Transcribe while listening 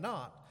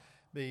not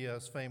be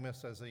as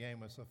famous as the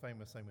Amos of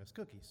Famous Amos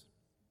Cookies.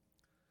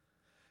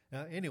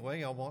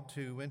 Anyway, I want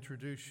to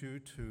introduce you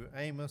to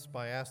Amos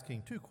by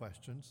asking two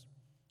questions.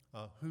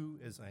 Who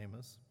is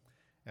Amos,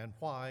 and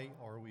why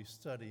are we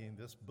studying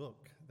this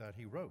book that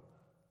he wrote?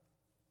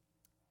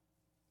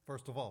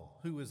 First of all,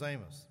 who is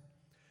Amos?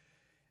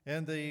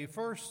 In the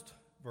first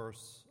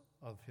verse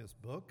of his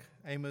book,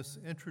 Amos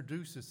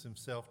introduces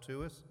himself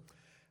to us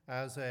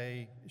as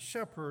a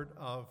shepherd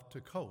of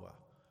Tekoa,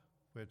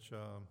 which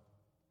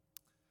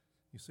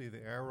you see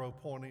the arrow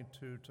pointing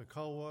to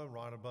Tekoa.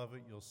 Right above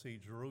it, you'll see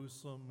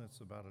Jerusalem.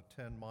 It's about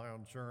a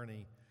 10-mile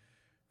journey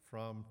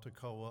from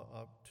Tekoa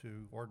up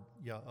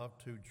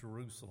to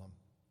Jerusalem.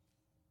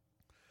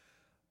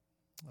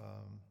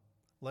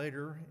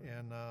 Later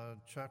in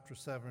chapter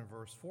 7,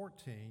 verse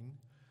 14,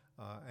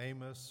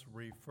 Amos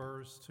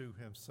refers to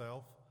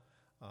himself.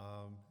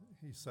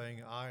 He's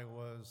saying, I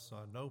was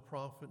no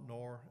prophet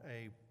nor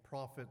a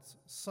prophet's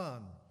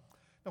son.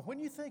 Now, when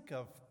you think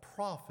of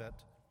prophet,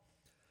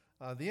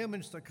 the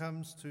image that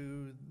comes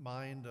to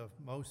mind of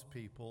most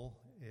people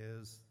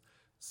is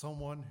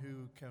someone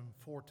who can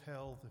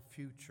foretell the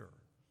future.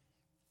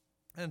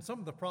 And some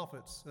of the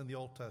prophets in the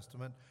Old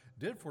Testament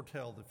did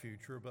foretell the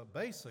future, but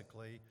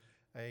basically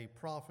a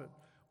prophet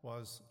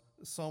was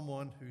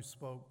someone who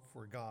spoke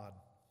for God.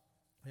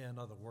 In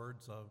other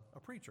words, a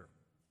preacher.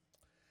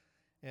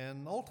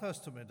 In Old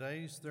Testament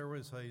days, there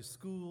was a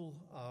school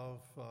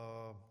of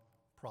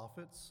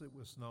prophets. It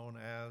was known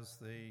as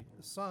the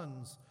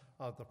sons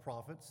of the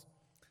prophets.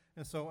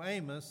 And so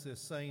Amos is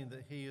saying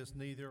that he is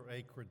neither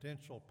a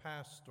credentialed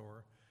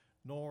pastor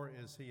nor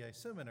is he a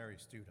seminary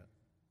student.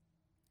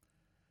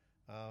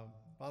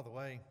 By the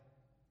way,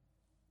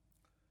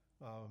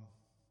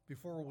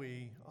 before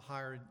we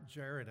hired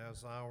Jared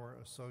as our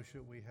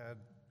associate, we had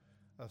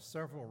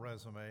several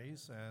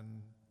resumes,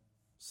 and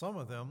some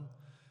of them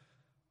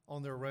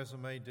on their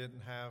resume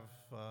didn't have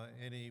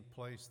any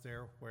place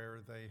there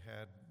where they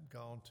had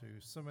gone to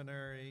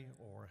seminary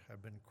or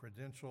had been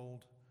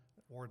credentialed,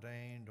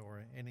 ordained,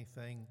 or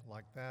anything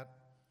like that.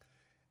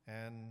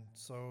 And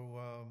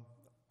so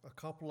a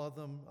couple of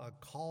them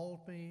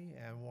called me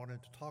and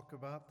wanted to talk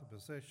about the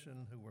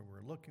position, who we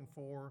were looking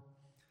for.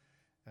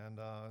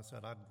 And I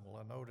said, I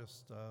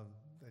noticed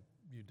that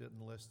you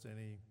didn't list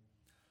any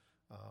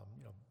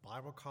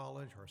Bible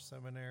college or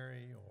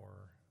seminary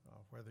or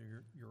whether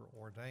you're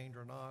ordained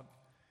or not.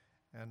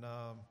 And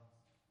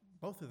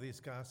both of these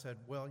guys said,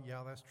 well,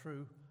 yeah, that's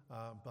true,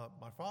 but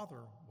my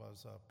father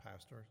was a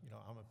pastor.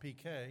 I'm a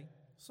PK,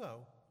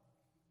 so,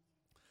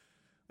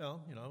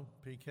 well,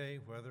 PK,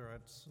 whether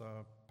it's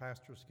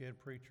pastor's kid,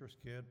 preacher's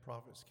kid,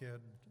 prophet's kid,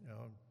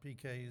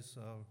 PKs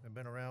have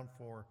been around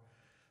for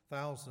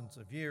thousands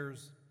of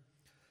years.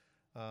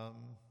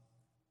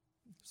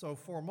 So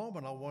for a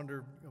moment, I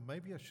wondered,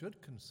 maybe I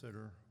should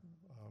consider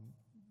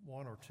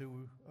one or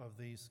two of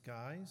these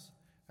guys.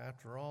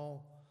 After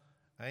all,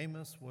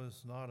 Amos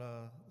was not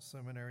a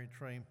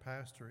seminary-trained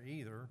pastor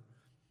either.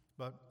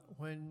 But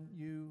when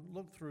you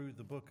look through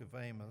the book of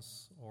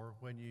Amos, or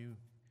when you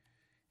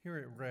hear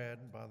it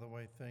read, by the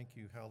way, thank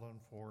you, Helen,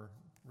 for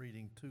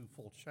reading 2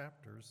 full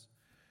chapters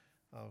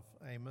of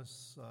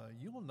Amos,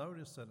 you will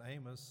notice that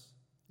Amos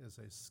is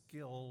he's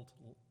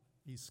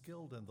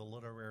skilled in the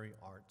literary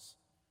arts.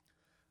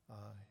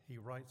 He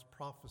writes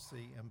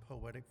prophecy in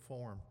poetic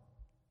form.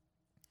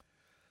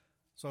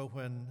 So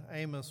when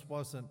Amos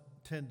wasn't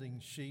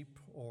tending sheep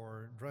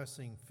or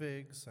dressing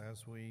figs,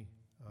 as we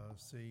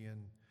see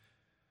in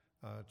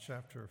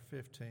chapter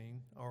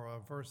 15, or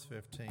verse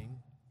 15,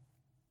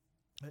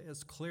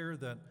 it's clear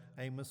that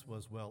Amos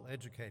was well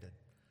educated.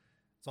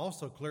 It's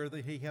also clear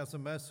that he has a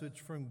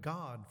message from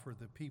God for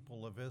the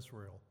people of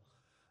Israel.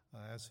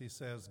 As he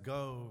says,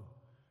 go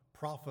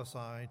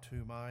prophesy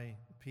to my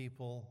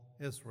people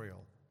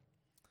Israel.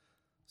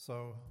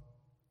 So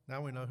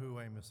now we know who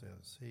Amos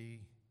is. He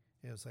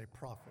is a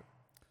prophet,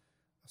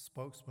 a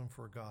spokesman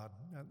for God.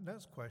 Now,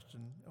 next question,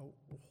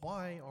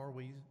 why are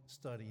we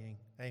studying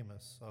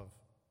Amos of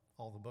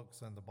all the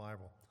books in the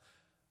Bible?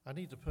 I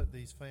need to put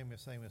these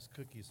famous Amos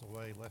cookies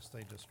away lest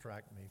they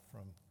distract me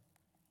from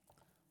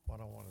what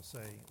I want to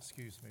say.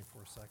 Excuse me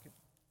for a second.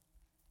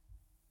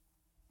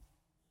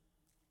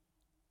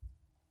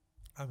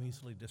 I'm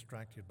easily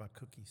distracted by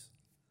cookies.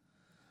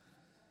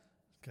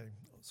 Okay,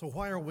 so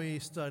why are we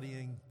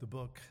studying the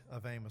book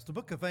of Amos? The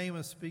book of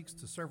Amos speaks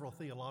to several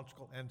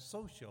theological and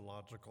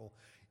sociological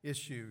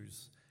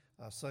issues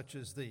such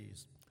as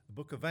these. The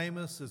book of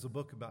Amos is a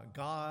book about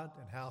God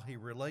and how he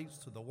relates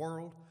to the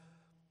world.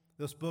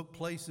 This book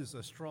places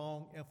a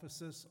strong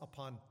emphasis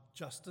upon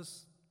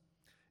justice.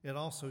 It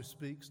also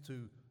speaks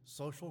to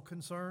social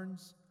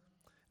concerns.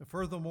 And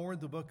furthermore,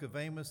 the book of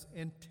Amos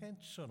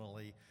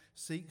intentionally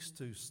seeks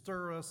to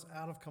stir us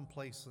out of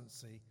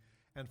complacency.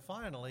 And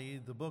finally,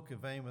 the book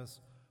of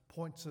Amos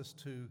points us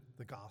to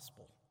the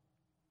gospel.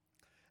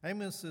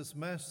 Amos's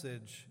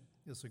message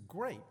is a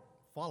great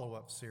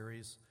follow-up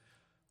series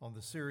on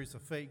the series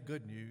of fake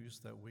good news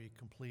that we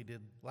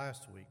completed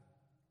last week.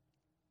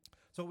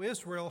 So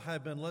Israel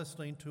had been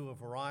listening to a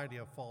variety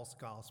of false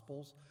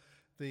gospels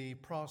the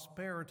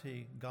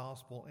prosperity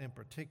gospel in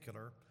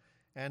particular.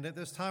 And at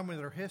this time in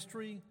their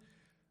history,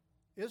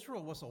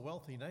 Israel was a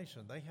wealthy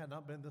nation. They had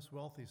not been this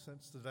wealthy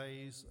since the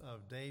days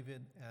of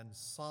David and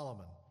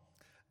Solomon.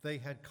 They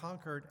had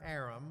conquered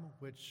Aram,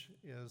 which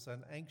is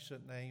an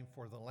ancient name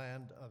for the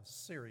land of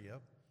Syria.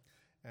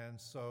 And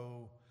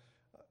so,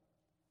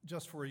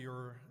 just for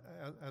your,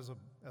 as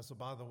a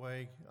by the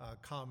way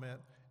comment,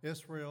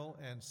 Israel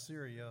and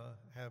Syria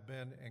have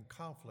been in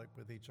conflict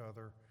with each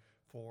other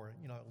for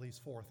at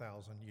least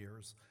 4,000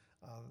 years.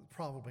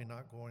 Probably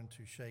not going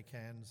to shake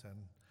hands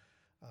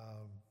and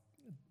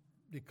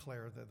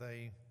declare that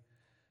they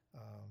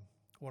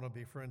want to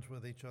be friends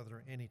with each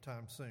other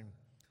anytime soon.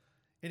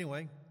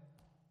 Anyway,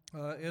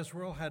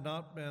 Israel had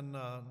not been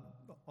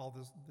all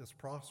this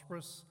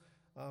prosperous,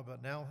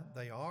 but now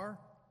they are.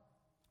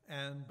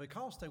 And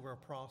because they were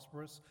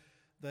prosperous,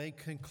 they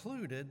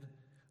concluded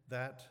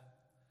that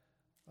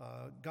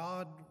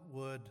God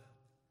would,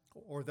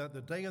 or that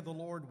the day of the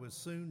Lord would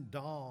soon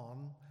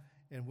dawn,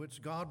 in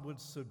which God would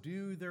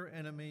subdue their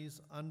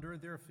enemies under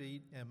their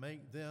feet and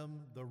make them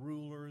the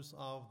rulers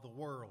of the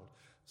world.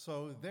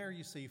 So there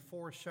you see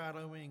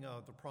foreshadowing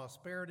of the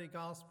prosperity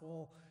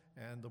gospel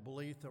and the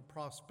belief that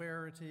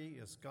prosperity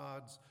is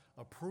God's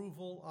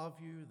approval of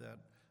you, that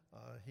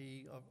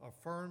He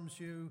affirms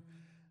you.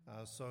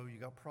 So you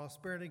got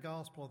prosperity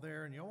gospel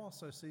there, and you'll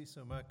also see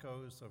some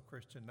echoes of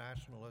Christian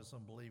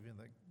nationalism, believing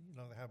that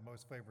they have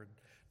most favored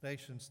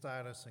nation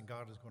status, and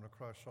God is going to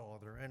crush all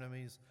of their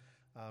enemies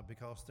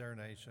because their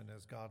nation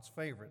is God's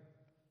favorite.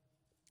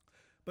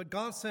 But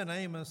God sent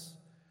Amos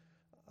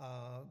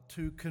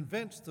to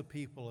convince the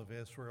people of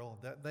Israel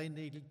that they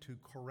needed to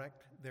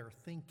correct their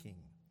thinking.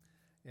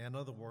 In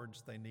other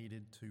words, they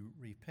needed to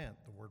repent.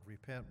 The word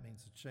repent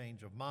means a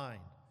change of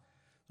mind.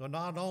 So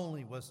not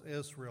only was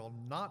Israel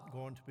not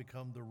going to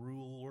become the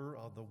ruler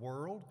of the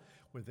world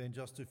within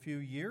just a few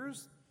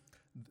years,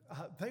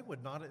 they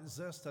would not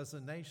exist as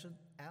a nation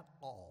at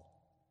all.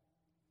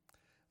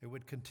 It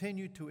would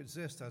continue to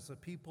exist as a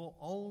people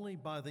only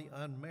by the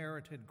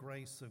unmerited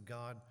grace of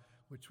God,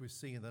 which we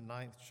see in the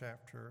 9th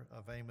chapter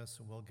of Amos,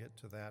 and we'll get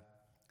to that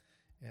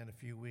in a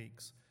few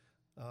weeks.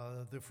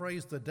 The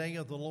phrase, the day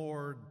of the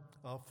Lord,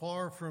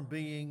 far from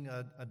being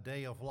a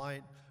day of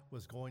light,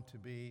 was going to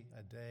be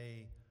a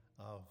day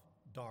of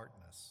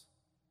darkness.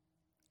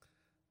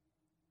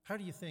 How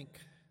do you think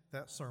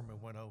that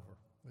sermon went over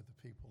with the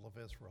people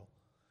of Israel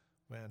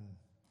when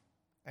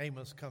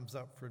Amos comes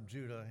up from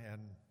Judah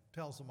and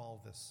tells them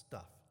all this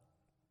stuff?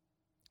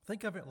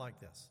 Think of it like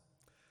this.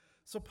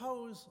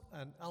 Suppose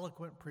an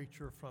eloquent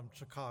preacher from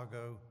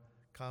Chicago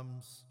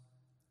comes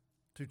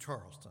to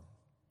Charleston,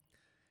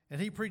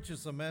 and he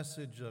preaches a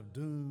message of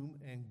doom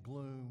and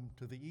gloom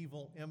to the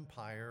evil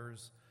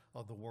empires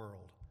of the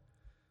world.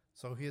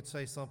 So he'd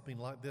say something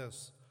like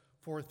this: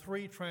 for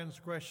 3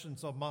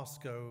 transgressions of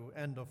Moscow,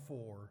 end of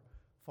 4,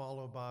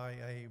 followed by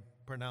a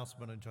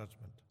pronouncement of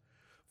judgment.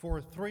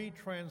 For 3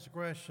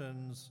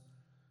 transgressions,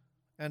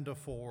 end of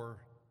 4,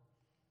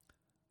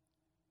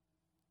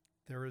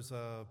 there is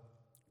a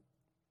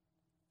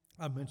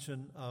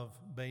mention of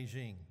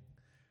Beijing.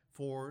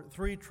 For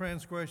 3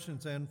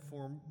 transgressions and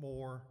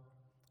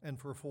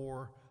for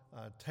 4,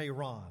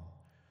 Tehran.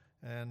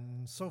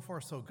 And so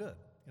far, so good.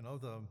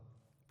 The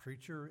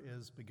preacher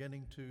is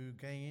beginning to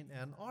gain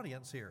an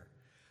audience here.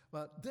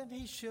 But then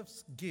he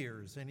shifts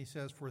gears and he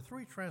says, for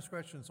 3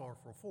 transgressions or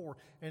for 4,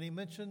 and he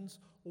mentions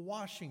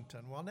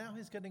Washington. Well, now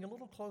he's getting a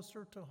little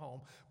closer to home,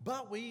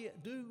 but we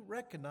do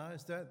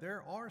recognize that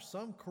there are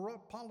some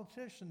corrupt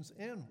politicians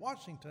in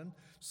Washington,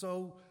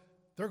 so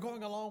they're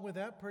going along with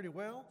that pretty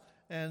well.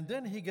 And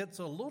then he gets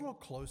a little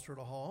closer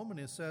to home and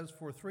he says,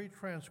 for 3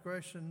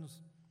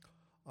 transgressions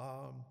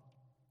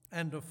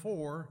and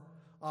 4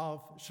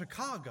 of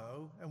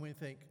Chicago, and we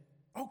think,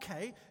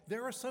 okay,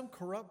 there are some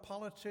corrupt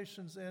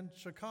politicians in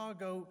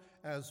Chicago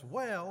as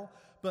well,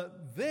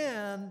 but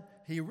then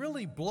he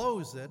really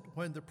blows it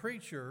when the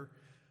preacher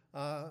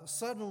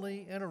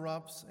suddenly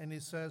interrupts and he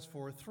says,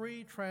 for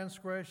 3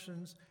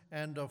 transgressions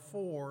and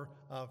 4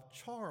 of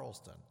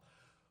Charleston.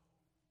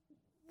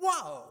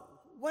 Whoa,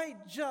 wait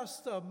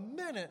just a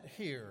minute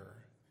here.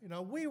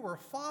 We were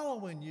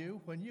following you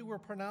when you were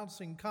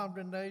pronouncing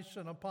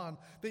condemnation upon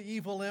the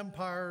evil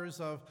empires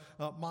of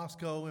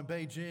Moscow and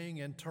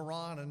Beijing and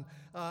Tehran and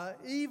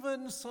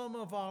even some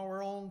of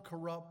our own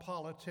corrupt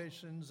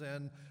politicians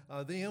and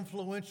the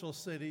influential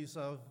cities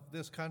of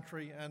this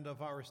country and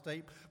of our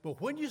state.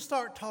 But when you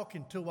start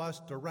talking to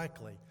us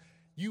directly,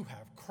 you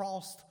have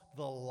crossed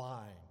the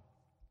line.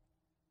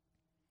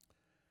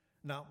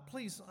 Now,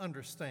 please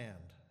understand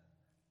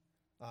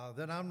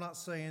that I'm not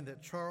saying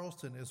that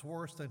Charleston is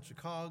worse than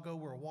Chicago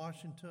or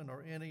Washington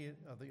or any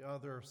of the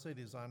other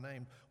cities I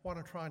named. What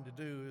I'm trying to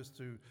do is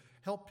to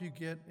help you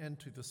get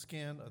into the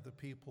skin of the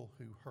people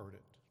who heard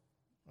it.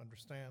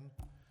 Understand?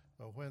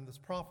 So when this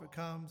prophet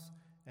comes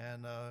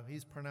and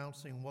he's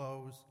pronouncing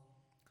woes,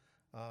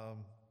 a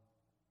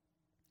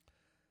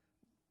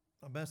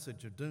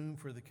message of doom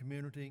for the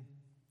community,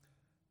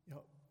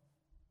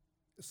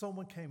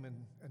 someone came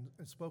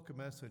and spoke a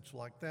message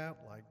like that,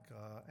 like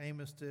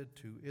Amos did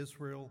to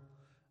Israel,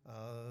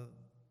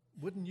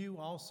 wouldn't you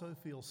also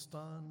feel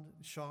stunned,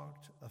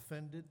 shocked,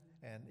 offended,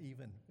 and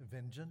even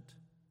vengeant?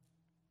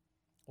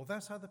 Well,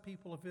 that's how the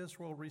people of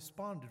Israel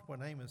responded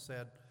when Amos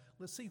said,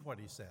 let's see what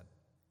he said.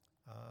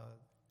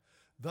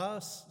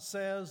 Thus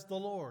says the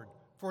Lord,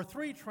 for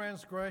 3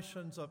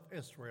 transgressions of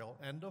Israel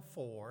and of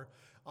 4,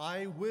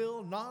 I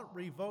will not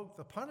revoke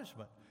the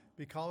punishment,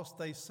 because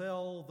they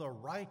sell the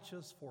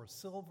righteous for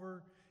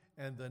silver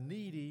and the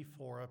needy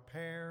for a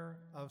pair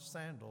of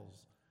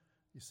sandals.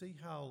 You see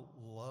how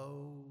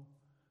low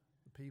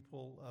the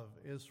people of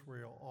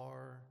Israel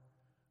are,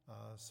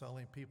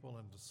 selling people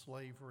into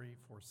slavery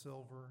for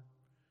silver,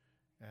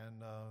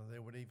 and they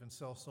would even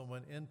sell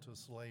someone into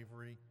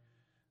slavery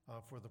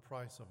for the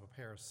price of a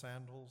pair of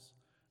sandals.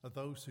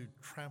 Those who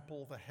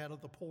trample the head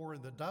of the poor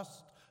in the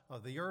dust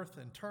of the earth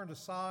and turn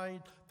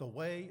aside the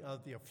way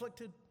of the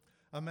afflicted.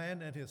 A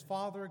man and his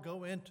father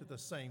go into the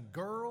same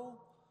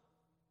girl,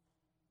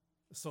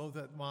 so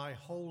that my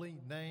holy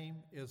name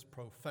is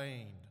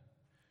profaned.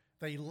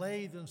 They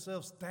lay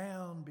themselves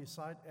down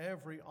beside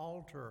every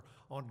altar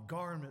on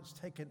garments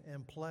taken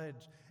in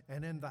pledge,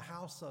 and in the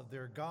house of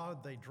their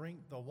God they drink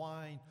the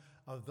wine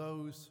of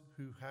those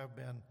who have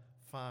been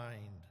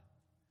fined.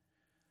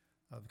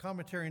 The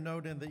commentary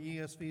note in the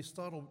ESV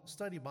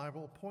Study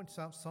Bible points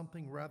out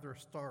something rather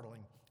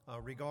startling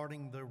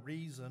regarding the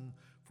reason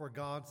for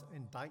God's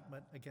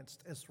indictment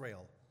against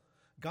Israel.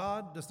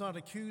 God does not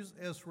accuse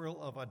Israel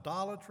of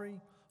idolatry,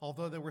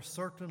 although they were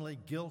certainly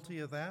guilty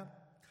of that.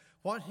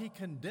 What he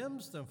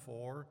condemns them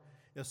for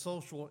is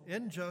social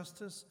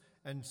injustice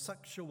and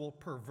sexual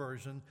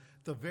perversion,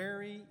 the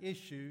very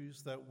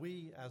issues that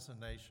we as a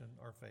nation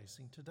are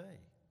facing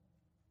today.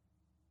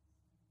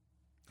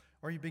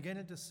 Are you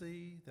beginning to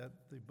see that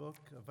the book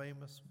of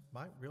Amos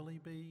might really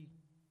be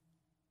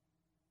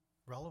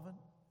relevant?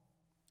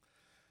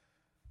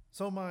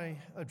 So my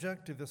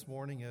objective this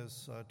morning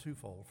is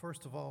twofold.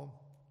 First of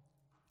all,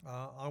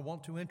 I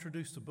want to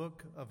introduce the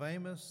book of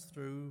Amos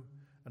through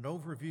an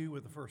overview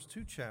of the first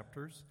 2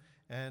 chapters.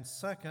 And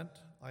second,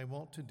 I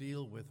want to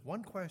deal with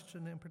one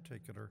question in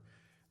particular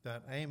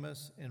that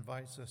Amos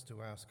invites us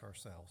to ask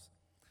ourselves.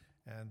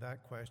 And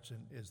that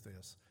question is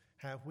this: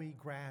 have we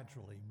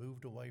gradually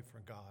moved away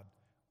from God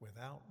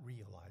without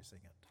realizing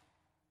it?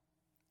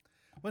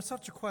 When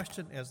such a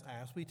question is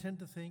asked, we tend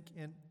to think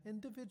in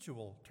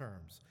individual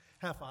terms.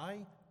 Have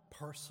I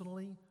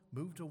personally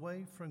moved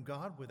away from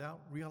God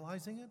without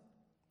realizing it?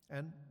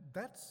 And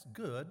that's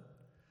good.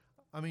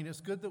 I mean,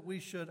 it's good that we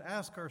should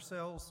ask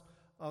ourselves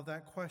of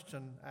that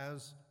question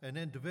as an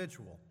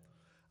individual.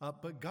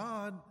 But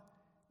God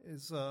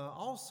is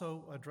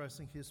also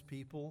addressing his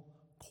people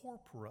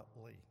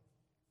corporately.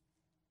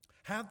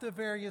 Have the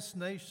various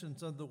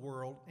nations of the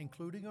world,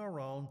 including our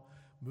own,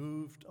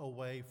 moved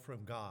away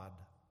from God?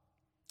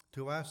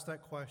 To ask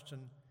that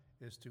question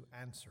is to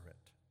answer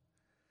it.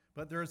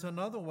 But there's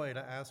another way to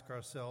ask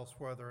ourselves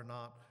whether or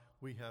not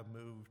we have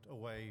moved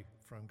away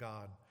from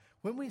God.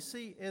 When we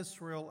see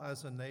Israel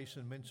as a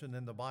nation mentioned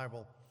in the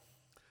Bible,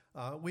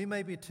 we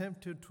may be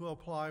tempted to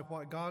apply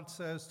what God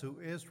says to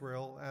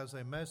Israel as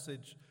a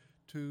message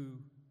to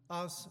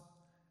us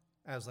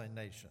as a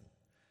nation.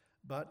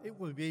 But it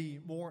would be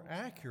more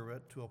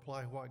accurate to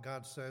apply what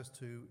God says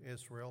to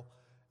Israel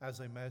as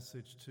a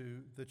message to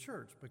the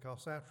church,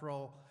 because after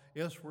all,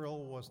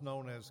 Israel was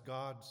known as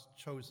God's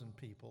chosen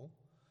people,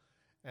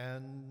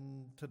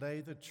 and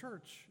today the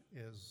church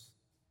is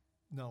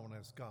known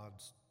as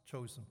God's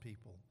chosen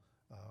people,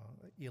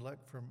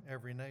 elect from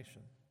every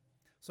nation.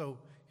 So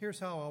here's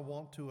how I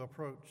want to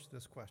approach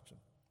this question.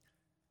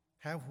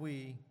 Have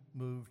we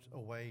moved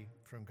away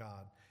from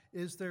God?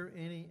 Is there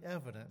any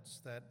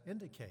evidence that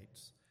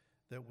indicates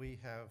that we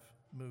have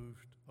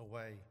moved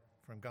away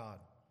from God?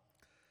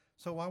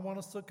 So I want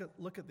us to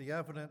look at the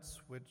evidence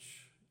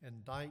which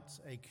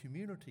indicts a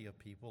community of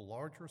people,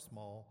 large or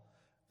small,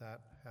 that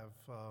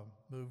have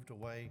moved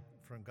away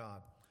from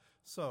God.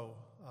 So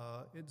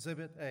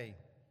Exhibit A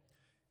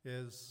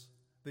is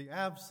the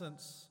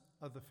absence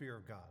of the fear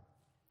of God.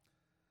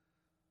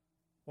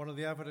 One of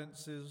the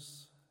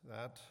evidences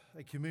that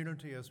a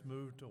community has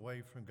moved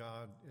away from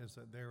God is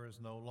that there is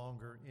no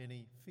longer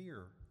any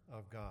fear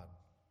of God.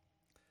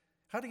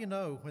 How do you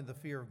know when the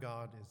fear of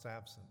God is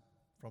absent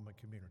from a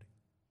community?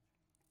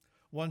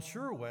 One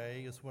sure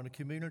way is when a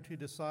community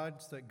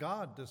decides that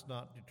God does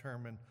not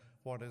determine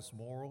what is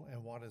moral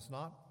and what is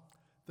not.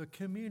 The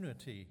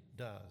community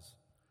does.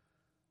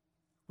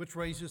 Which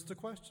raises the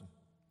question,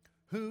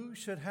 who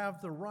should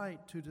have the right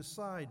to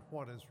decide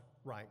what is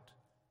right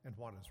and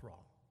what is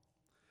wrong?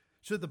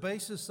 Should the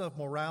basis of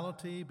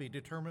morality be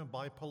determined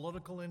by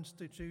political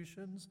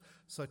institutions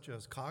such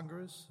as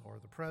Congress or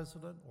the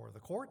president or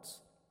the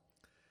courts?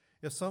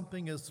 If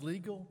something is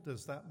legal,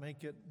 does that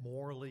make it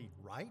morally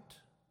right?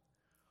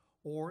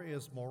 Or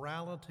is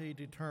morality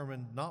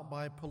determined not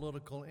by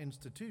political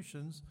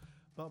institutions,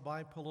 but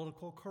by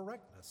political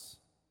correctness?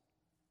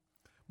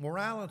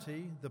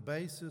 Morality, the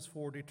basis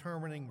for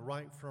determining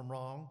right from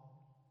wrong,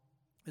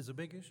 is a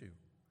big issue.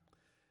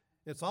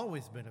 It's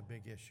always been a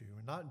big issue,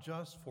 and not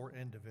just for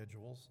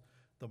individuals.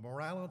 The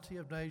morality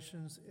of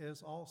nations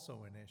is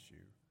also an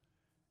issue,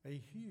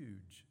 a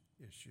huge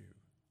issue.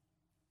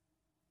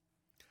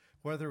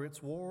 Whether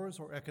it's wars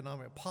or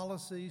economic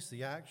policies,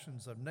 the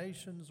actions of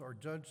nations are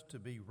judged to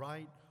be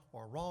right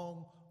or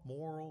wrong,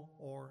 moral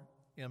or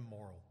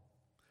immoral.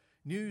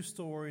 News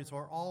stories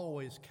are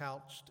always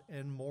couched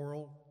in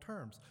moral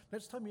terms.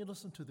 Next time you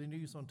listen to the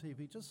news on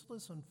TV, just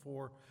listen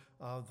for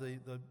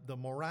the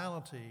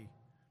morality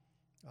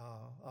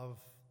of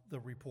the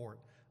report.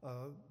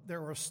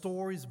 There are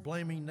stories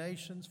blaming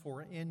nations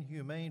for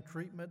inhumane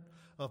treatment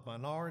of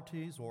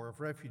minorities or of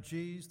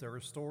refugees. There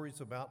are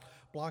stories about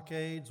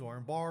blockades or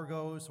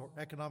embargoes or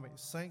economic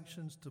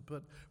sanctions to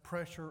put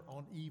pressure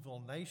on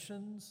evil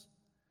nations.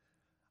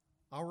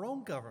 Our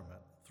own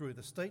government, through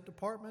the State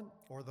Department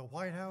or the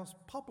White House,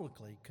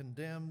 publicly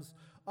condemns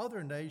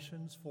other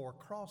nations for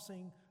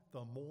crossing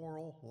the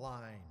moral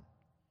line.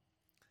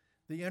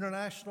 The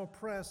international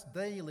press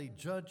daily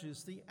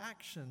judges the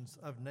actions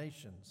of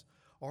nations.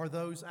 Are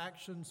those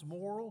actions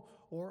moral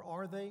or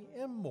are they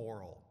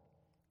immoral?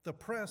 The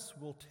press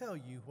will tell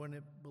you when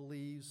it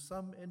believes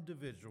some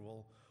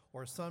individual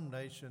or some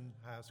nation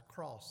has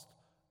crossed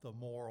the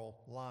moral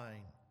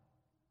line.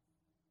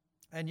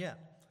 And yet,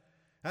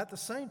 at the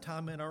same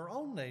time, in our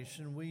own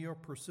nation, we are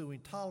pursuing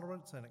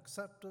tolerance and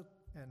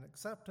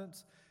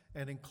acceptance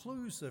and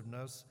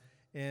inclusiveness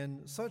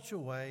in such a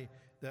way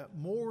that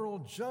moral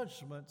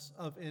judgments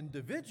of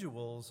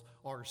individuals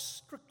are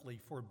strictly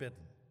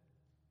forbidden.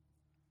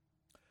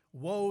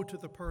 Woe to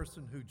the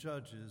person who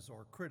judges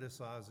or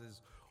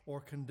criticizes or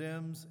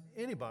condemns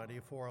anybody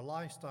for a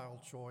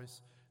lifestyle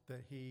choice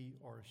that he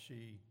or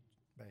she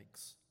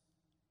makes.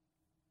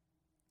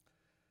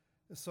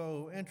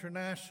 So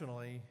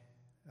internationally,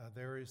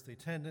 there is the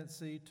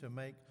tendency to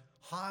make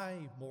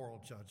high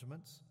moral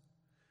judgments,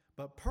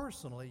 but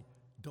personally,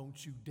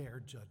 don't you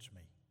dare judge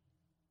me.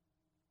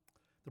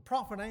 The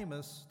prophet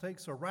Amos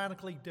takes a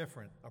radically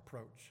different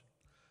approach.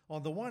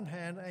 On the one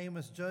hand,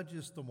 Amos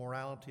judges the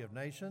morality of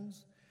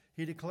nations.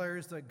 He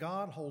declares that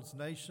God holds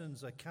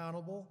nations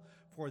accountable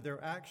for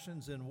their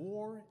actions in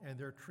war and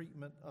their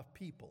treatment of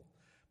people.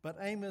 But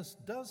Amos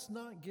does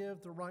not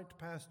give the right to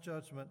pass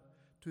judgment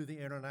to the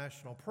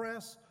international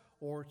press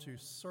or to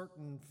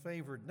certain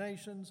favored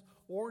nations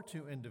or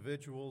to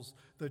individuals.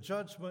 The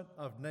judgment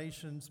of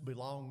nations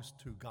belongs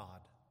to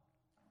God.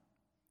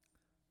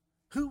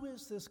 Who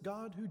is this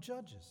God who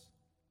judges?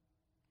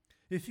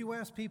 If you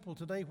ask people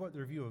today what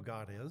their view of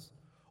God is,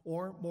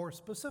 or more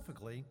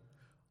specifically,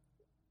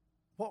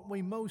 what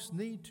we most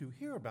need to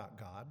hear about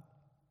God,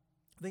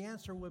 the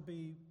answer would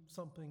be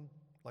something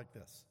like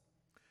this.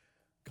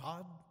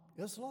 God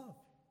is love.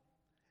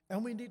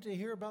 And we need to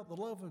hear about the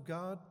love of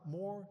God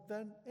more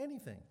than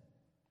anything.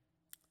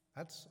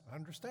 That's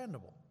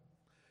understandable.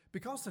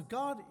 Because if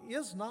God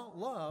is not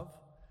love,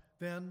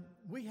 then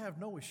we have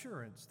no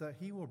assurance that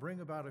He will bring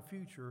about a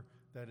future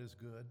that is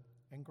good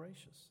and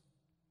gracious.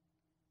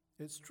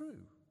 It's true.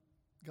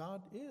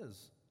 God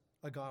is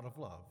a God of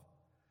love.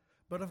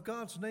 But if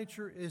God's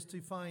nature is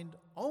defined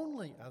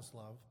only as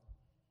love,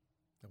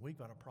 then we've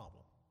got a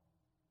problem.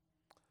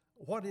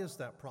 What is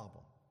that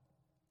problem?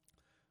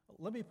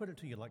 Let me put it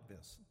to you like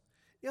this.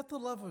 If the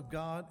love of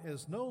God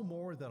is no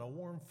more than a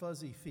warm,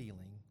 fuzzy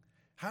feeling,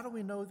 how do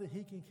we know that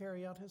He can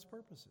carry out His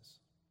purposes?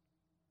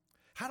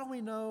 How do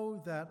we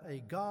know that a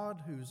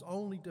God whose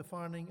only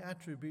defining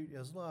attribute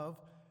is love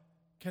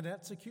can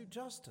execute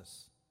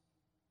justice?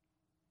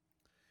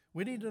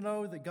 We need to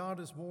know that God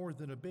is more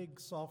than a big,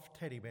 soft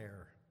teddy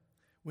bear.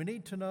 We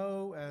need to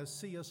know, as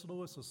C.S.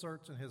 Lewis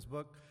asserts in his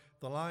book,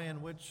 The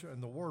Lion, Witch,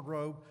 and the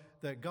Wardrobe,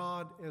 that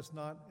God is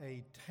not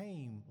a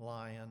tame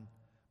lion,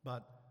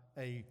 but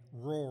a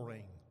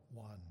roaring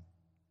one.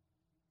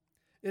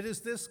 It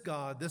is this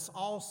God, this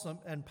awesome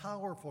and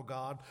powerful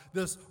God,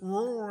 this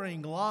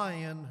roaring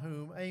lion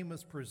whom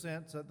Amos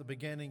presents at the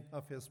beginning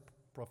of his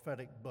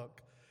prophetic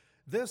book.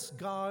 This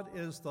God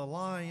is the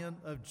Lion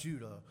of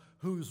Judah,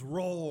 whose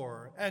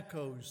roar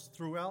echoes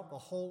throughout the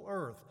whole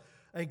earth,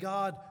 a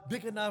God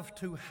big enough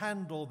to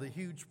handle the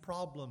huge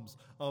problems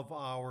of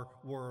our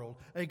world,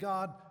 a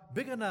God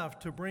big enough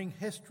to bring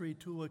history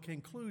to a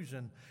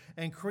conclusion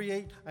and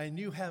create a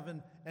new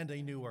heaven and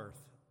a new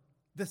earth.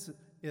 This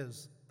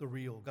is the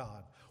real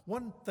God.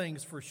 One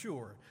thing's for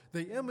sure,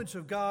 the image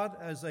of God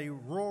as a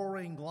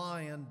roaring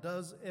lion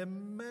does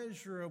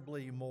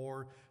immeasurably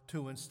more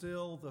to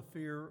instill the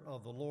fear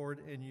of the Lord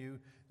in you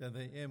than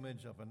the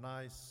image of a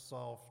nice,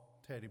 soft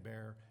teddy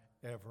bear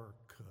ever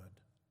could.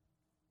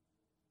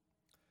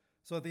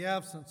 So the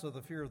absence of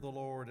the fear of the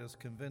Lord is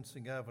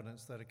convincing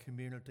evidence that a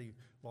community,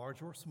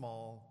 large or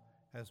small,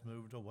 has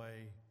moved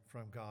away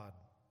from God.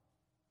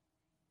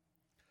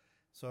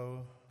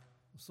 So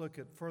let's look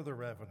at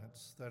further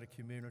evidence that a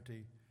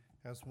community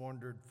has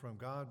wandered from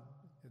God.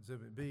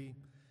 Exhibit B,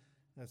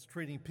 that's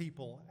treating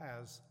people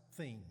as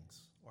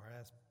things or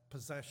as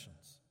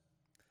possessions.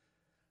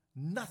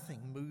 Nothing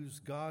moves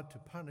God to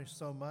punish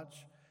so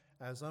much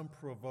as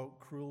unprovoked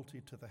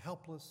cruelty to the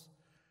helpless.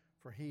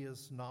 for he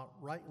is not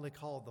rightly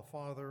called the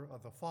father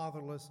of the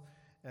fatherless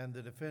and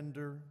the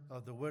defender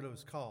of the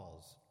widow's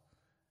cause.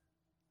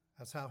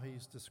 That's how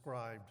he's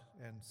described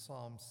in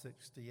Psalm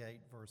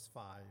 68, verse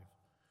 5.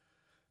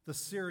 The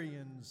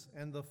Syrians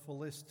and the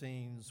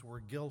Philistines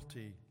were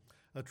guilty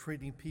of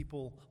treating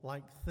people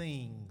like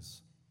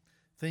things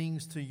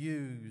to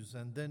use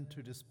and then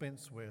to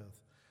dispense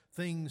with,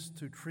 things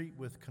to treat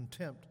with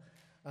contempt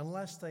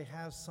unless they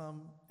have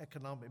some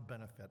economic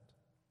benefit.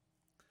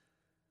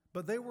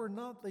 But they were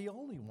not the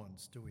only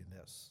ones doing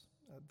this.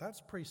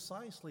 That's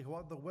precisely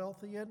what the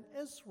wealthy in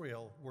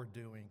Israel were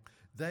doing.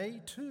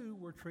 They too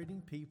were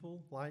treating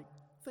people like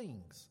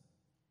things.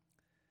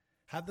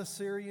 Had the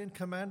Syrian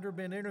commander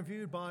been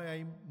interviewed by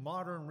a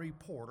modern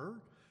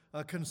reporter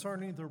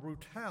concerning the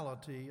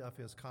brutality of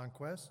his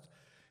conquest,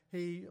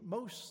 he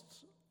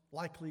most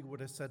likely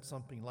would have said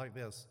something like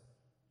this: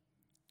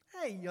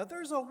 "Hey,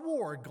 there's a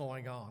war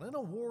going on. In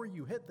a war,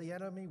 you hit the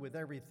enemy with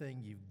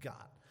everything you've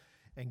got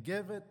and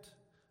give it,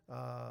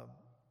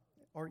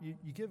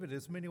 you give it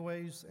as many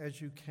ways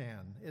as you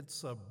can.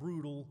 It's a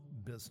brutal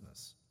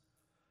business."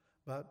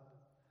 But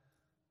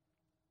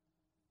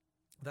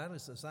that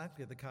is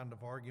exactly the kind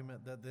of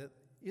argument that the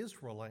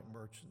Israelite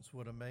merchants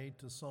would have made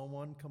to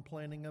someone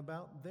complaining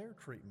about their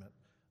treatment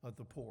of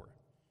the poor.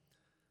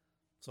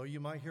 So you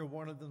might hear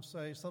one of them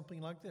say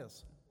something like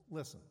this: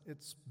 "Listen,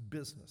 it's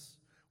business.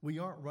 We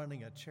aren't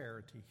running a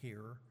charity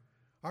here.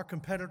 Our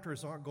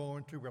competitors aren't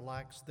going to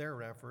relax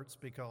their efforts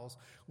because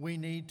we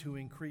need to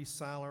increase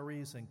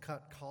salaries and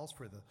cut costs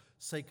for the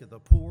sake of the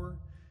poor.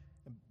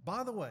 And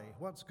by the way,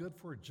 what's good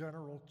for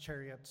General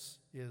Chariots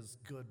is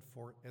good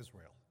for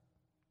Israel."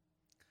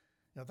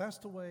 Now, that's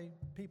the way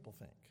people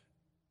think,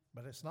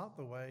 but it's not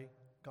the way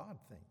God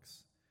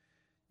thinks.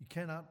 You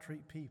cannot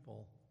treat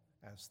people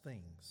as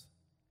things.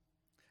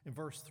 In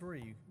verse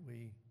 3,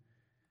 we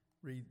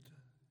read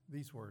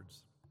these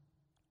words: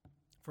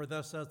 "For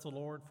thus says the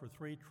Lord, for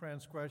 3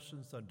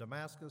 transgressions of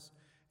Damascus,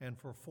 and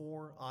for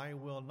 4 I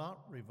will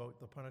not revoke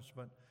the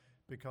punishment,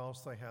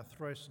 because they have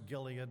threshed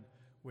Gilead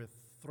with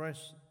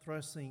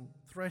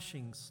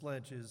threshing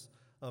sledges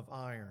of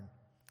iron."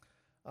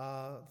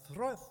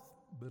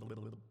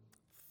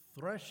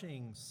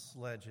 Threshing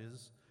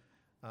sledges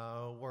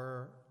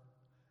were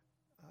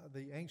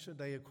the ancient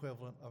day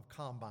equivalent of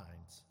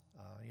combines.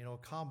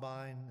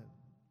 Combine,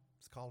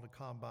 it's called a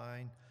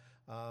combine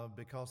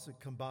because it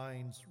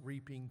combines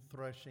reaping,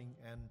 threshing,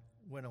 and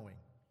winnowing.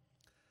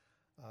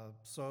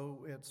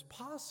 So it's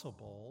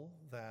possible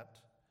that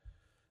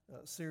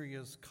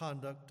Syria's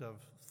conduct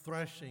of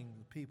threshing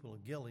the people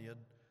of Gilead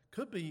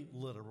could be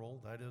literal.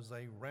 That is,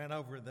 they ran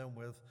over them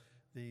with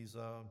these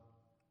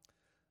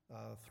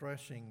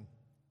threshing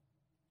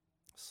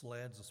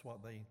sleds. Is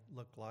what they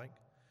look like.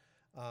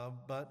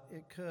 But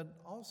it could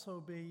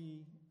also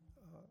be,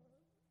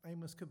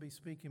 Amos could be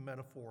speaking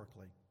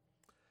metaphorically.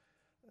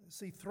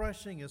 See,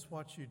 threshing is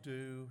what you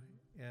do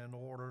in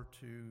order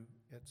to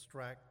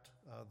extract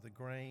the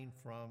grain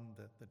from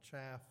the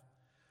chaff,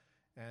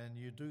 and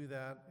you do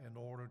that in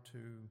order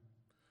to,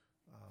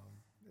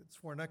 it's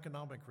for an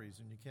economic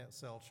reason. You can't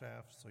sell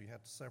chaff, so you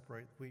have to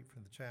separate the wheat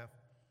from the chaff.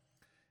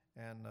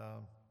 And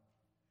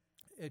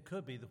it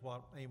could be that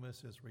what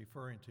Amos is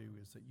referring to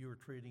is that you are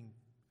treating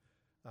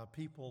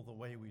people the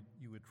way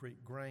you would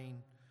treat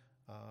grain,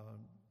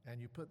 and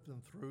you put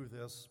them through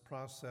this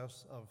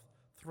process of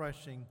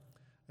threshing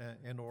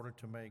in order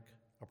to make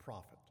a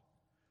profit.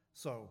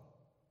 So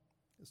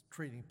it's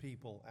treating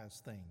people as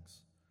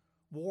things.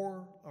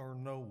 War or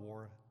no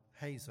war,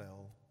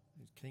 Hazael,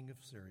 king of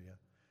Syria,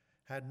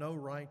 had no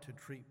right to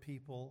treat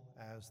people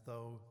as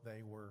though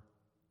they were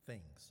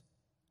things.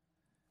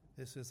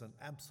 This is an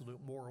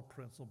absolute moral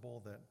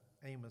principle that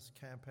Amos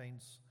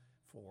campaigns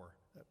for,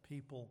 that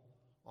people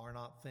are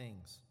not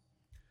things.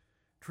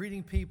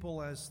 Treating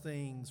people as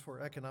things for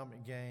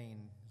economic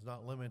gain is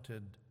not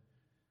limited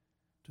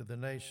to the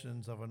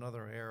nations of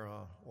another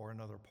era or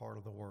another part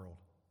of the world.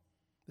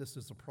 This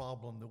is a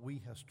problem that we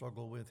have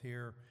struggled with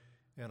here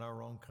in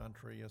our own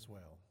country as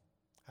well,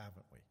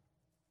 haven't we?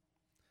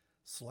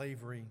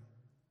 Slavery,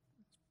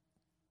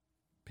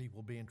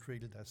 people being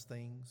treated as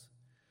things.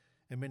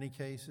 In many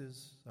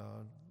cases,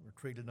 were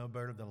treated no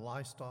better than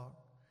livestock.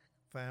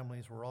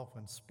 Families were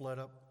often split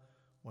up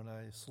when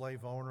a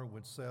slave owner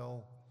would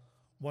sell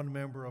one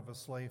member of a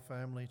slave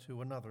family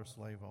to another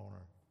slave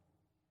owner.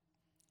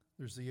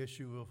 There's the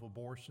issue of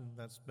abortion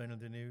that's been in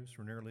the news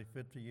for nearly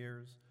 50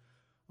 years.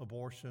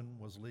 Abortion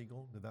was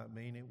legal. Did that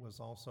mean it was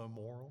also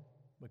moral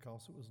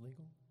because it was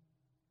legal?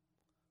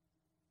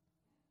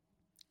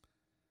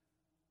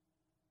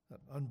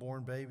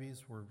 Unborn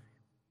babies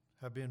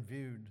have been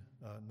viewed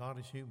not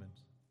as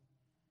humans.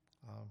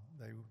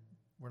 They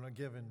were not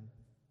given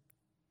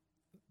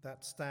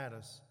that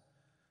status,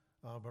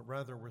 but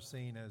rather were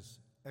seen as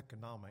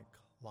economic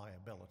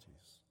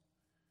liabilities.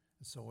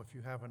 And so if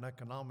you have an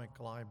economic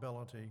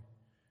liability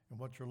and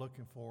what you're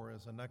looking for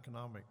is an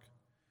economic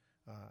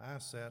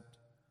asset,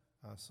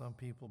 some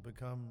people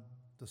become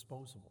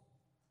disposable.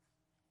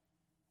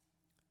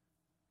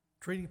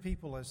 Treating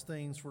people as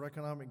things for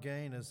economic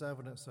gain is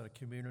evidence that a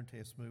community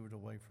has moved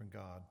away from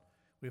God.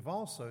 We've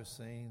also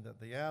seen that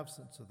the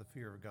absence of the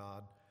fear of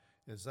God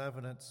is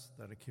evidence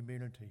that a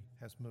community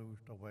has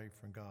moved away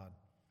from God.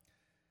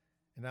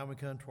 And now we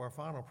come to our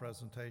final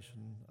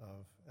presentation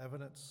of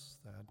evidence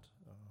that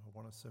I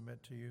want to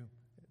submit to you,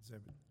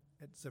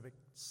 Exhibit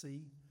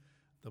C,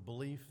 the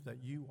belief that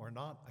you are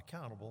not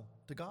accountable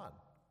to God.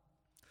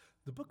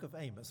 The book of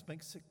Amos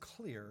makes it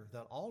clear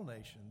that all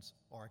nations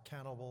are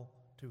accountable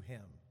to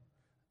him,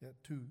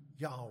 to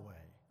Yahweh,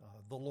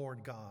 the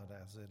Lord God,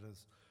 as it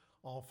is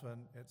often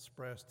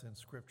expressed in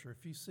Scripture.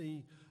 If you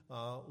see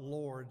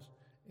Lord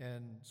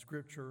in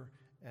Scripture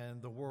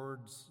and the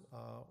words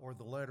or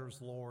the letters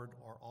Lord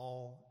are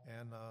all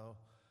in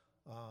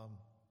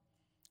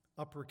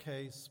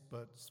uppercase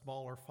but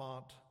smaller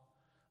font,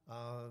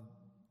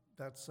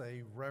 that's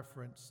a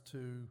reference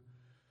to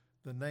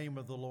the name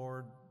of the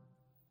Lord,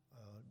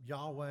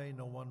 Yahweh.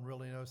 No one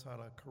really knows how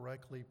to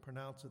correctly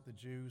pronounce it. The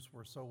Jews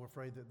were so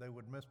afraid that they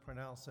would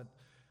mispronounce it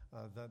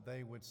that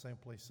they would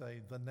simply say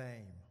the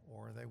name,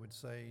 or they would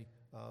say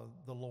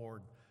the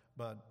Lord.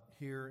 But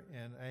here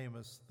in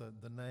Amos,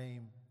 the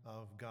name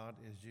of God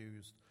is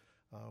used,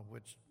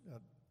 which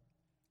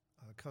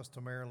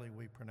customarily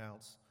we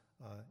pronounce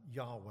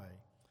Yahweh.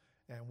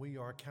 And we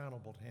are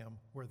accountable to him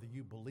whether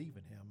you believe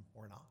in him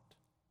or not.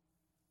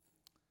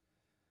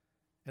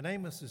 In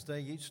Amos's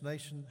day, each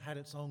nation had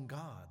its own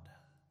God.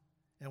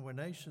 And when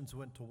nations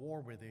went to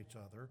war with each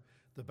other,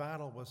 the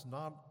battle was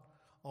not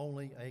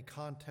only a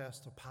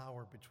contest of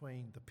power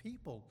between the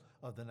people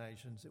of the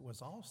nations, it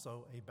was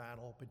also a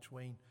battle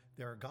between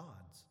their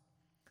gods.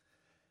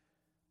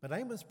 But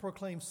Amos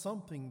proclaimed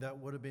something that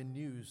would have been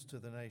news to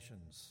the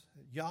nations.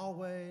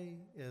 Yahweh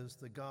is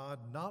the God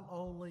not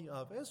only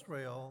of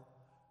Israel,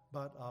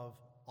 but of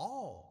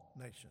all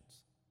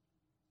nations.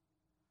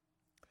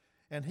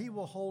 And he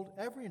will hold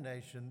every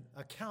nation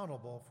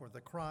accountable for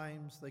the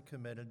crimes they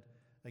committed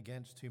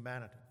against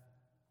humanity.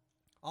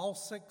 All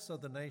 6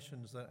 of the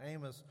nations that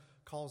Amos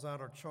calls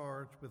out are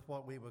charged with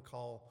what we would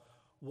call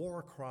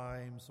war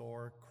crimes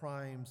or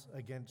crimes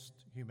against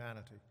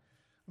humanity.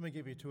 Let me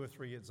give you 2 or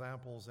 3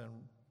 examples in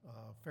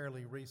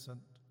fairly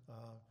recent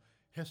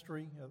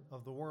history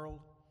of the world.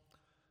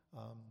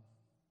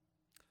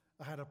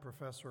 I had a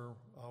professor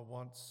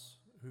once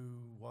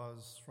who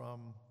was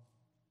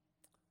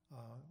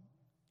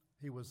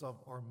he was of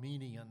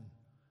Armenian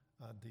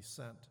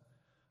descent.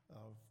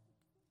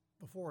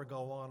 Before I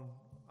go on,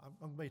 I'm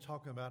going to be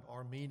talking about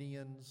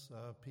Armenians,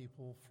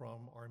 people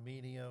from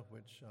Armenia,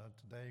 which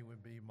today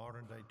would be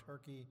modern-day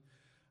Turkey.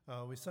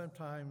 We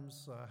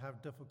sometimes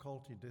have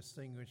difficulty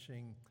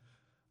distinguishing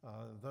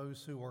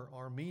those who are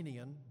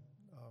Armenian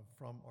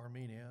from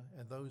Armenia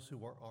and those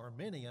who are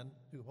Armenian,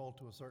 who hold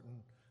to a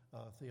certain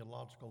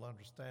theological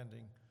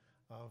understanding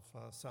of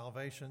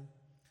salvation.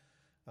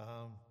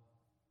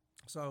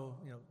 So,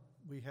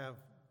 we have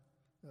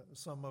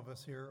some of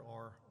us here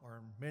are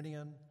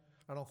Armenian.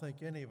 I don't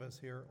think any of us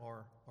here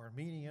are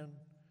Armenian.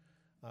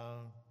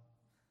 I'm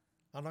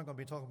not going to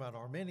be talking about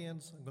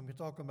Armenians. I'm going to be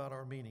talking about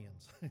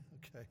Armenians.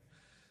 Okay.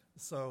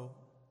 So,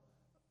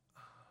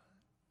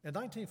 in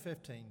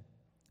 1915,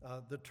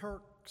 the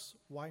Turks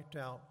wiped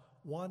out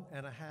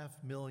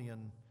 1.5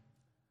 million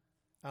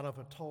out of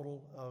a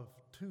total of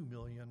 2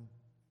 million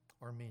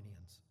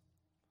Armenians.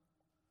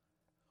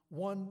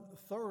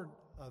 1/3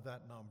 of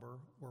that number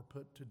were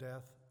put to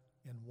death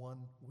in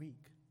 1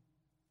 week.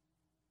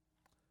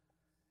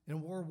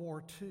 In World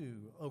War II,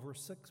 over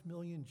 6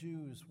 million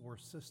Jews were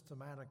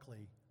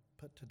systematically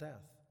put to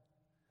death.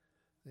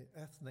 The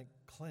ethnic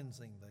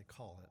cleansing, they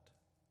call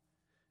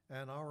it.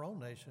 And our own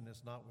nation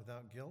is not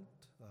without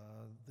guilt.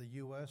 The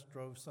U.S.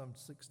 drove some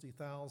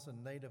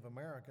 60,000 Native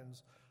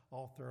Americans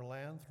off their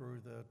land through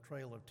the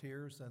Trail of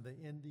Tears and the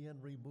Indian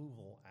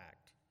Removal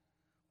Act.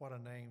 What a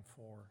name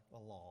for a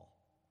law.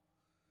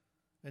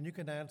 And you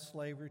can add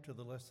slavery to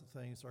the list of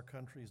things our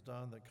country's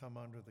done that come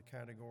under the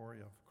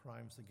category of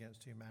crimes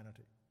against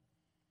humanity.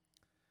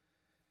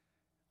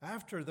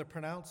 After the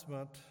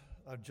pronouncement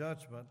of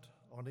judgment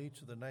on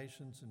each of the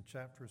nations in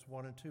chapters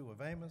 1 and 2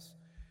 of Amos,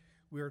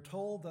 we are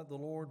told that the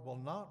Lord will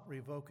not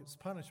revoke its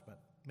punishment,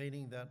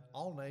 meaning that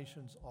all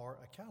nations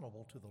are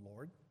accountable to the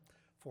Lord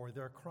for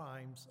their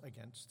crimes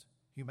against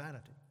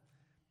humanity.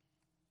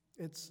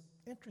 It's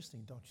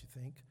interesting, don't you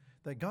think,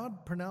 that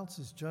God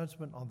pronounces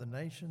judgment on the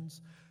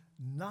nations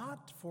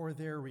not for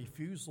their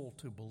refusal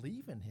to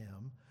believe in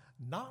him,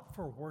 not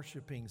for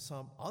worshiping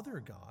some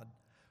other God,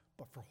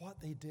 but for what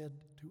they did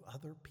to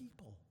other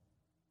people.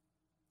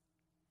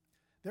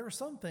 There are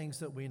some things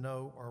that we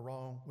know are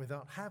wrong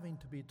without having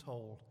to be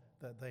told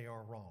that they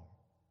are wrong.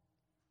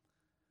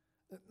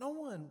 No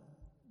one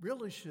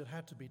really should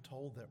have to be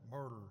told that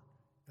murder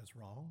is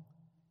wrong,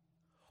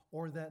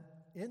 or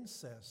that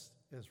incest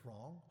is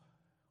wrong,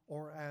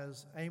 or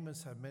as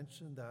Amos had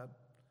mentioned, that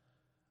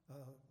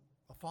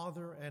a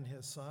father and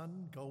his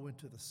son go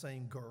into the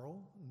same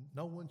girl.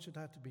 No one should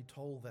have to be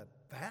told that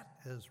that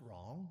is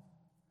wrong.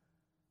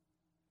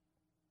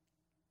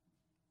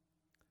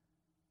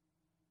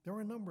 There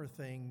are a number of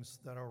things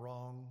that are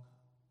wrong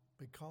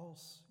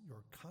because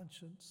your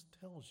conscience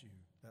tells you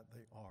that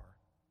they are.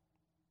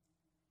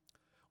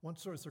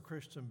 Once there was a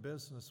Christian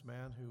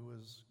businessman who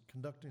was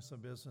conducting some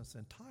business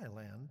in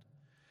Thailand,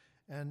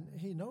 and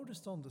he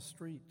noticed on the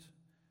street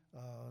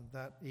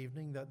that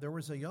evening that there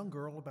was a young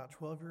girl about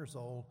 12 years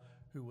old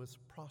who was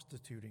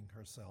prostituting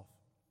herself.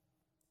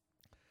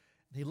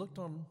 He looked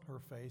on her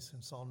face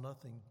and saw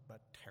nothing but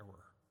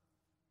terror.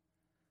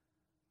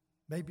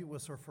 Maybe it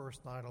was her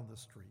first night on the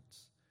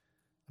streets.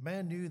 The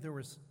man knew there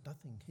was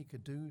nothing he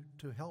could do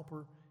to help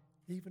her,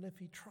 even if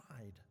he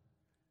tried.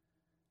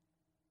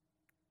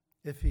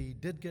 If he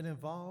did get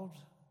involved,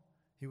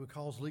 he would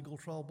cause legal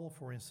trouble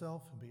for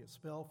himself and be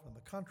expelled from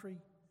the country.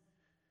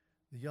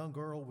 The young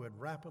girl would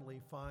rapidly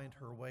find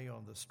her way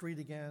on the street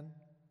again.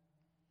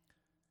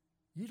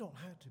 You don't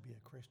have to be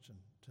a Christian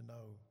to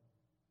know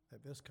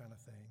that this kind of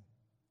thing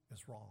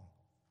is wrong.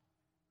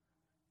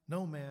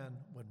 No man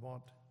would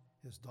want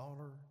his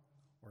daughter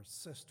or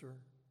sister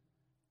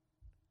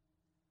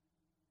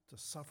to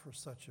suffer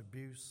such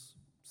abuse,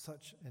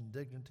 such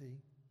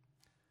indignity.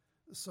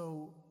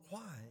 So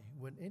why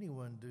would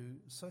anyone do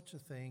such a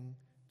thing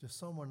to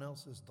someone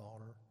else's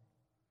daughter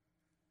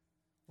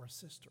or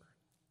sister?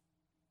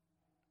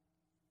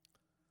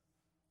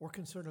 Or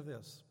consider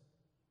this.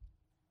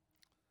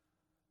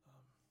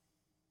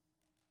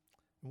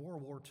 In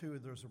World War II,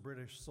 there's a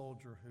British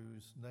soldier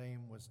whose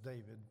name was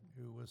David,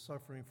 who was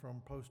suffering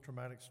from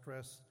post-traumatic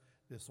stress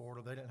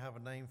disorder. They didn't have a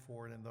name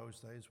for it in those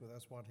days, but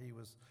that's what he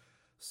was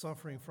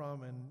suffering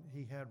from, and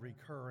he had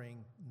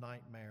recurring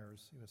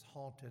nightmares. He was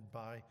haunted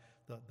by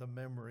the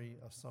memory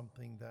of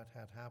something that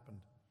had happened.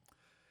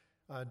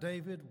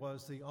 David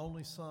was the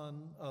only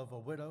son of a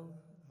widow.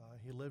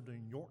 He lived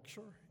in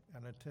Yorkshire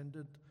and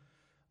attended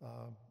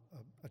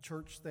a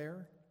church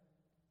there.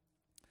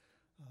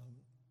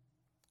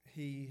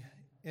 He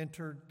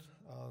entered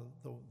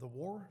the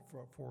war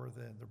for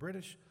the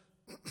British.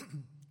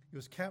 He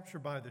was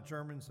captured by the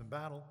Germans in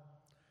battle,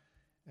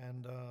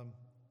 and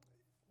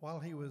while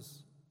he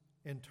was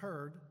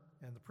interred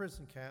in the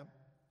prison camp,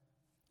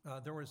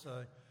 there was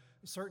a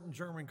certain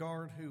German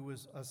guard who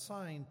was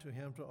assigned to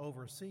him to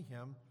oversee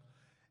him,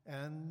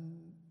 and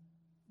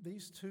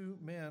these two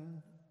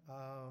men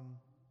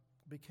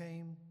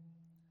became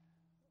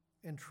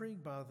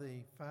intrigued by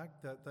the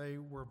fact that they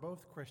were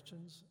both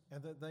Christians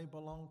and that they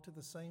belonged to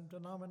the same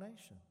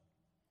denomination.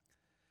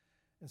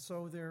 And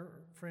so their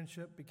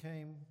friendship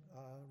became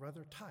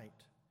rather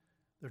tight.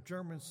 The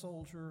German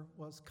soldier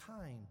was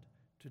kind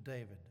to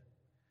David.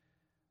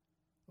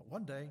 But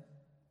one day,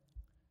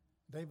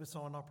 David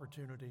saw an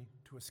opportunity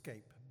to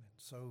escape, and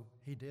so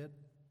he did.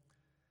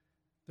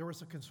 There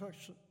was a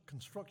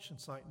construction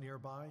site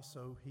nearby,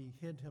 so he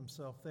hid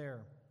himself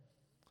there.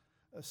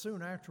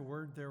 Soon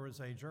afterward, there was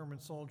a German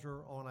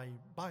soldier on a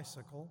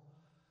bicycle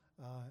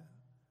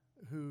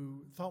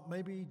who thought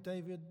maybe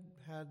David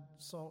had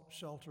sought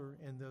shelter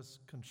in this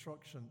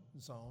construction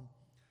zone.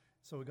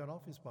 So he got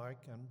off his bike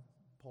and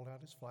pulled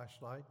out his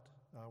flashlight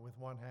with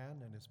one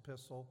hand and his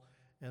pistol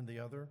in the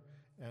other,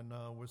 and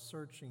was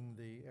searching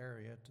the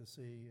area to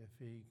see if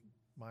he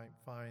might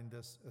find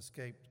this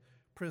escaped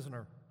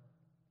prisoner.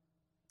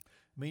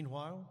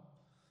 Meanwhile,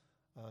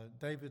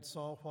 David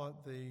saw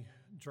what the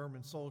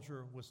German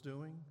soldier was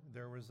doing.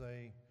 There was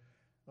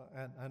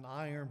an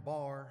iron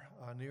bar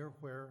near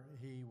where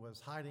he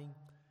was hiding,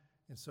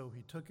 and so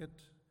he took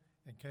it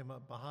and came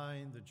up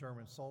behind the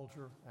German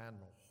soldier and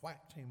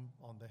whacked him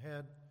on the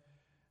head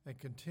and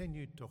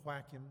continued to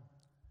whack him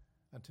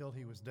until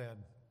he was dead.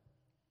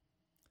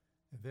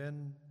 And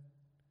then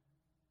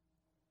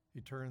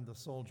he turned the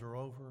soldier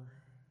over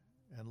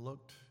and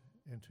looked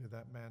into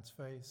that man's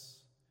face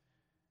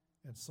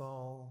and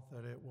saw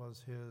that it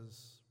was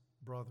his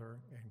brother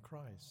in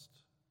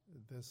Christ,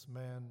 this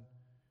man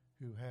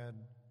who had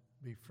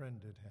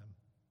befriended him.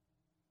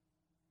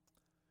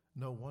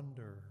 No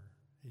wonder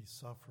he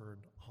suffered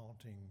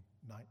haunting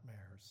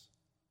nightmares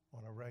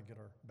on a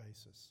regular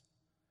basis.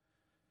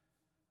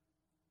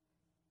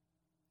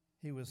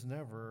 He was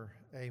never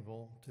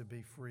able to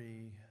be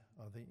free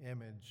of the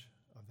image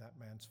of that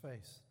man's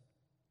face.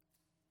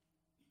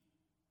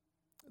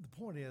 The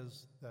point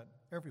is that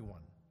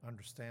everyone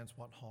understands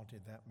what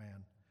haunted that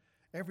man.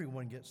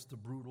 Everyone gets the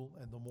brutal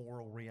and the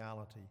moral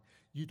reality.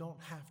 You don't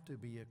have to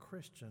be a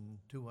Christian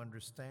to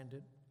understand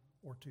it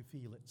or to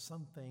feel it.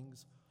 Some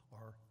things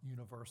are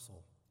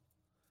universal.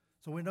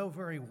 So we know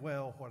very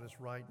well what is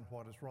right and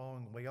what is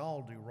wrong. We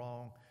all do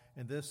wrong,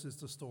 and this is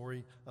the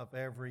story of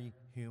every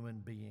human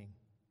being.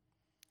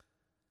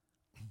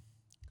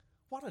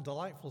 What a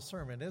delightful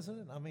sermon, isn't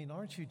it? I mean,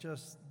 aren't you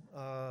just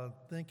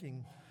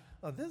thinking,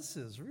 this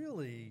is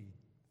really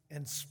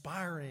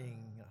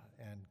inspiring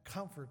and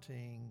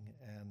comforting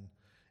and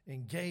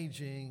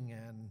engaging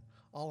and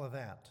all of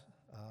that.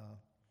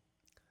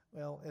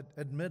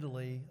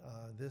 Admittedly,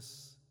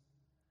 this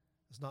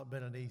has not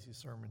been an easy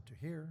sermon to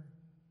hear,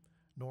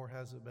 nor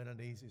has it been an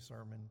easy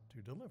sermon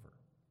to deliver.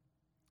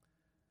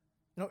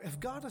 You know, if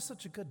God is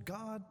such a good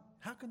God,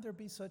 how can there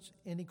be such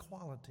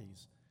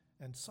inequalities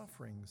and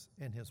sufferings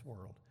in his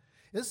world?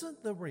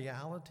 Isn't the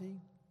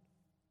reality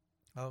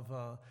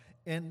of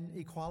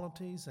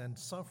inequalities and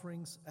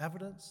sufferings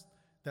evidence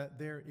that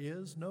there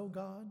is no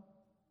God?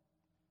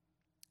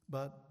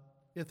 But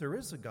if there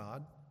is a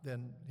God,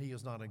 then he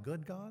is not a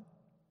good God?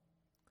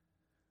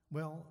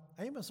 Well,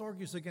 Amos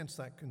argues against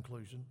that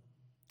conclusion,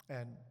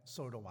 and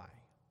so do I.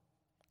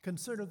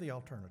 Consider the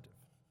alternative.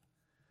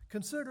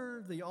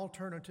 Consider the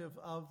alternative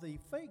of the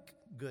fake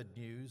good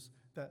news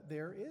that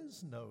there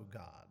is no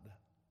God.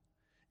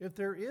 If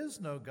there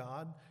is no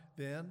God,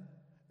 then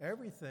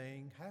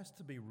everything has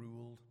to be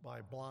ruled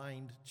by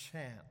blind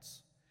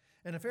chance.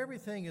 And if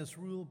everything is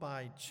ruled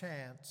by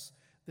chance,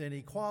 then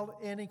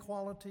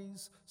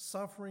inequalities,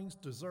 sufferings,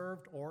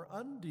 deserved or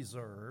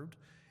undeserved,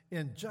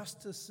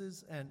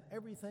 injustices, and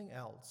everything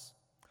else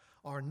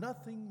are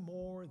nothing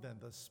more than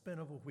the spin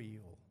of a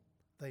wheel.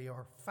 They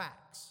are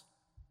facts,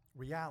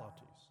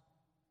 realities,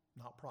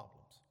 not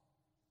problems.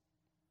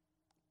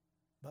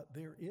 But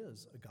there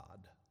is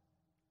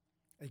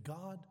a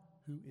God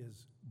who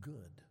is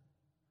good,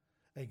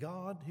 a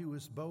God who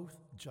is both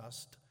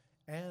just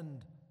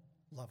and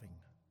loving.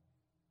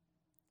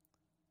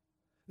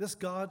 This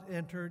God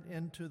entered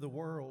into the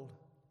world,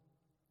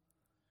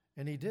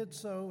 and he did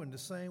so in the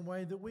same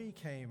way that we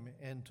came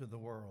into the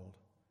world.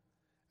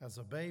 As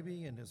a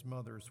baby in his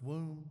mother's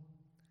womb,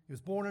 he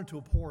was born into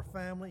a poor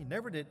family,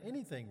 never did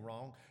anything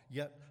wrong,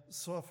 yet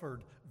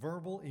suffered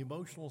verbal,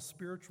 emotional,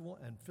 spiritual,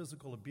 and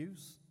physical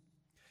abuse.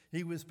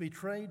 He was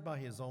betrayed by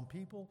his own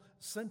people,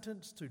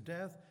 sentenced to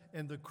death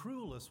in the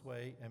cruelest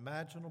way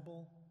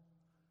imaginable.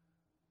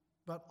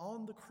 But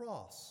on the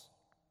cross,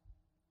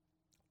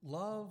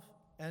 love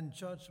and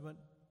judgment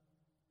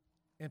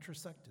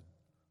intersected.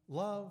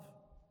 Love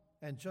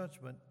and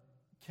judgment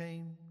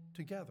came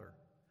together,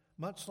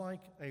 much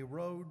like a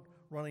road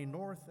running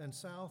north and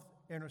south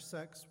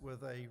intersects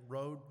with a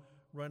road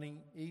running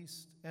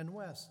east and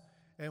west.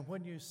 And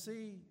when you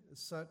see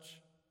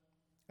such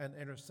an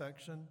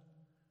intersection,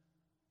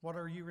 what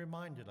are you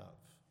reminded of?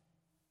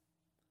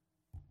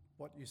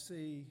 What you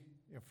see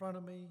in front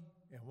of me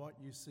and what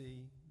you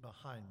see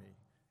behind me.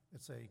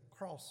 It's a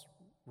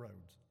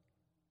crossroads.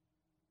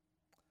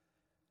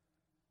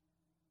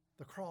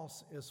 The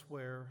cross is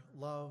where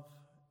love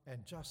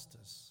and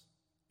justice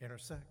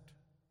intersect.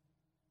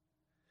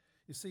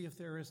 You see, if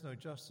there is no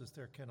justice,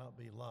 there cannot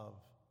be love.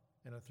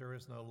 And if there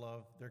is no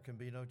love, there can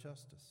be no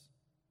justice.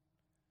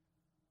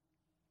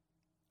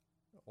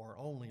 Or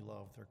only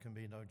love, there can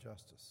be no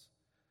justice.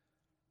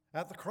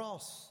 At the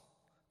cross,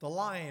 the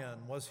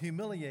lion was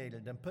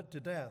humiliated and put to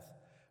death.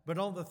 But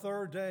on the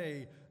third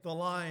day, the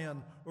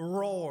lion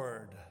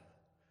roared.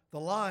 The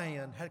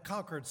lion had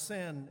conquered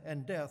sin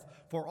and death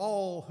for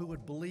all who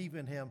would believe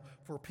in him,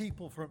 for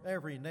people from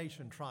every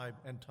nation, tribe,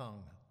 and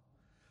tongue.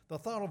 The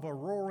thought of a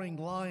roaring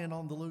lion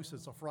on the loose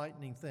is a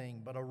frightening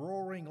thing, but a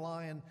roaring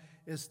lion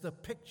is the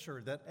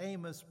picture that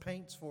Amos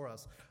paints for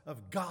us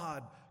of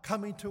God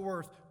coming to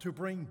earth to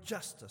bring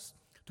justice,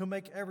 to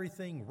make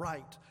everything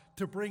right,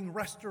 to bring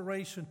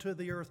restoration to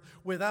the earth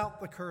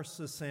without the curse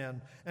of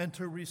sin, and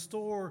to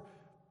restore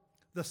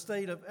the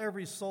state of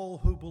every soul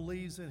who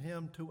believes in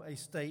him to a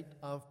state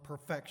of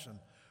perfection.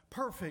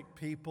 Perfect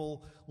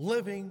people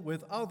living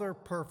with other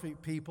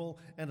perfect people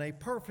in a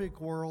perfect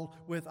world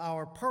with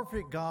our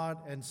perfect God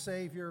and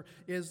Savior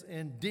is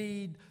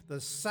indeed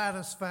the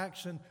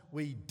satisfaction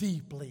we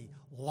deeply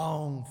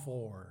long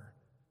for.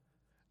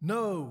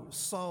 No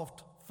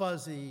soft,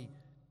 fuzzy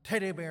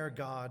teddy bear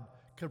God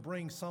could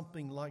bring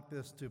something like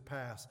this to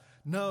pass.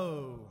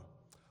 No,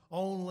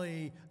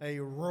 only a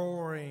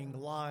roaring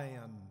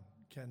lion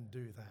can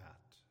do that.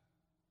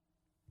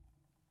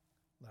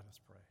 Let us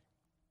pray.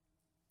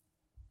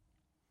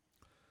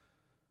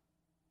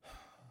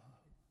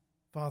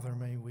 Father,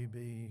 may we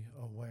be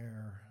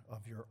aware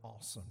of your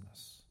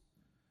awesomeness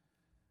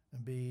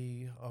and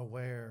be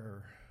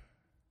aware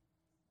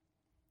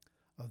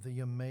of the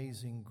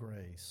amazing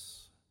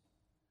grace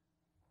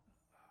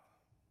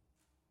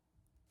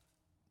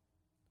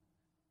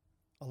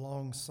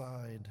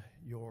alongside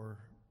your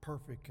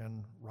perfect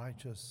and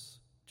righteous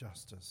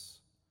justice,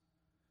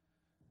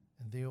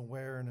 and the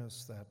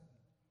awareness that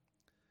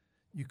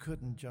you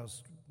couldn't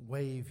just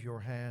wave your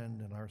hand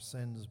and our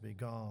sins be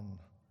gone,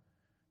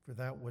 for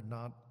that would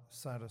not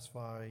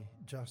satisfy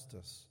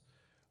justice.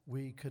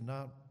 We could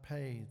not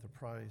pay the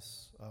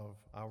price of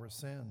our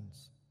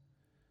sins,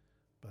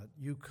 but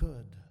you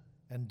could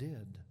and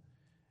did,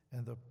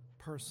 in the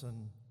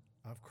person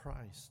of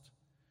Christ,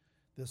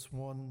 this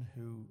one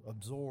who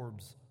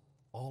absorbs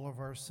all of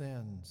our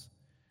sins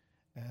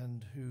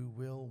and who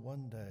will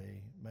one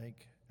day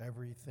make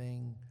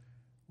everything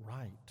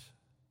right,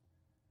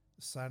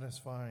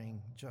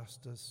 satisfying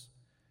justice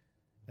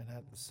and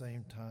at the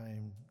same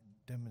time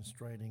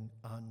demonstrating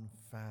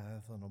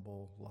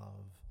unfathomable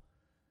love.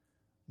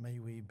 May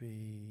we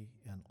be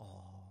in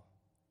awe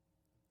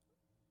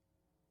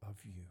of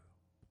you.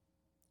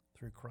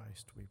 Through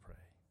Christ we pray.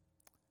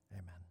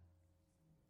 Amen.